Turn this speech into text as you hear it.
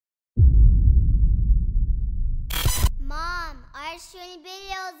Start shooting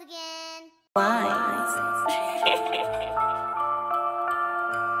videos again.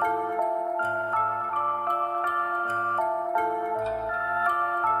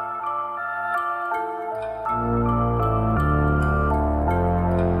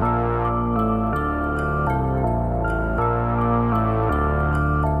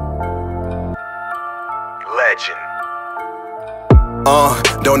 Legend.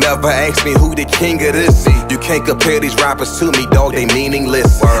 Don't ever ask me who the king of this. You can't compare these rappers to me, dog, they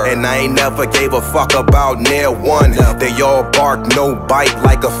meaningless. And I ain't never gave a fuck about near one. They all bark, no bite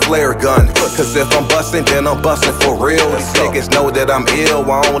like a flare gun. Cause if I'm bustin', then I'm bustin' for real. These niggas know that I'm ill,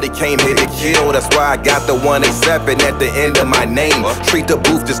 I only came here to kill. That's why I got the 187 at the end of my name. Treat the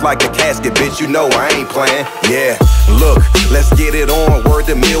booth just like a casket, bitch, you know I ain't playin'. Yeah, look, let's get it on, word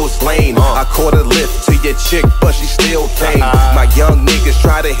to Mills Lane. I caught a lift to your chick, but she still came. My young niggas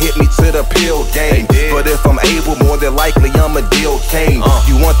try to hit me to the pill game, but if I'm able, more than likely I'ma deal cane.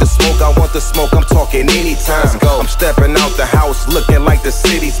 You want the smoke, I want the smoke, I'm talking anytime. I'm stepping out the house looking like the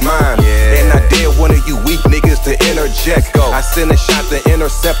city's mine. And I dare one of you weak niggas to interject. I send a shot to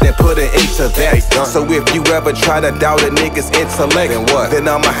intercept and put it into that. So if you ever try to doubt a nigga's intellect, then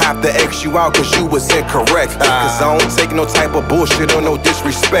I'ma have to X you out cause you was incorrect. Cause I don't take no type of bullshit or no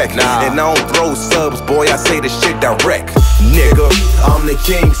disrespect. And I don't throw subs, boy, I say the shit direct. Nigga, I'm the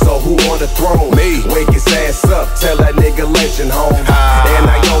king, so who on the throne? Me. Wake his ass up, tell that nigga legend home. And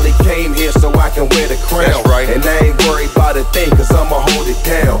I only came here so I can wear the crown. And I ain't worried about a thing, cause I'ma hold it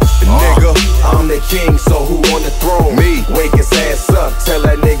down. Nigga, I'm the king, so who on the throne? Me. Wake his ass up, tell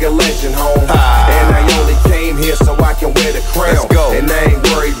that nigga legend home. And I only came here so I can wear the crown. And I ain't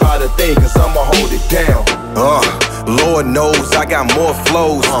worried about a thing, cause I'ma hold it down. Lord knows I got more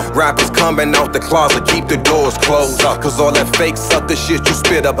flows. Rappers coming out the closet, keep the doors closed. Cause all that fake sucker shit you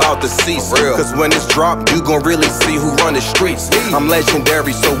spit about the seats. Cause when it's dropped, you gon' really see who run the streets. I'm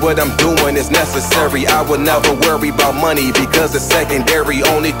legendary, so what I'm doing is necessary. I would never worry about money because it's secondary.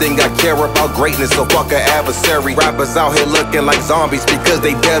 Only thing I care about greatness, so fuck an adversary. Rappers out here looking like zombies because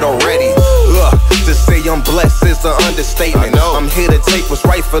they dead already. To say I'm blessed is an understatement. I'm here to take what's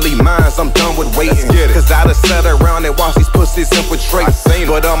rightfully mine, I'm done with waiting. Cause I done sat around and watch these pussies infiltrate.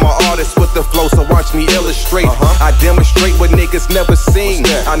 But I'm an artist with the flow, so watch me illustrate. I demonstrate what niggas never seen.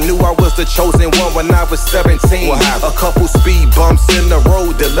 I knew I was the chosen one when I was 17. A couple speed bumps in the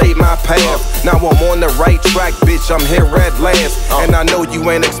road delayed my path. Now I'm on the right track, bitch, I'm here at last. And I know you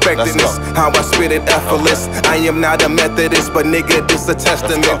ain't expecting this, how I spit it effortless. I am not a Methodist, but nigga, this a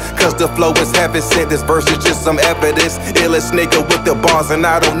testament. Cause the flow is heaven sent, this verse is just some evidence. Illest nigga with the bars and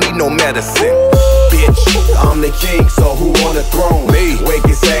I don't need no medicine. Bitch, I'm the king, so who on the throne? Me. Wake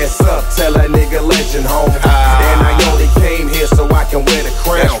his ass up, tell that nigga legend home. And I only came here so I can wear the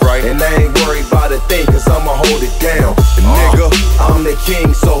crown. And I ain't worried about a thing, cause I'ma hold it down. Nigga, I'm the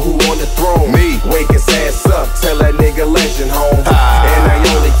king, so who on the throne? Me. Wake his ass up, tell that nigga legend home. And I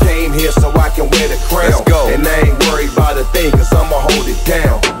only came here so I can wear the crown.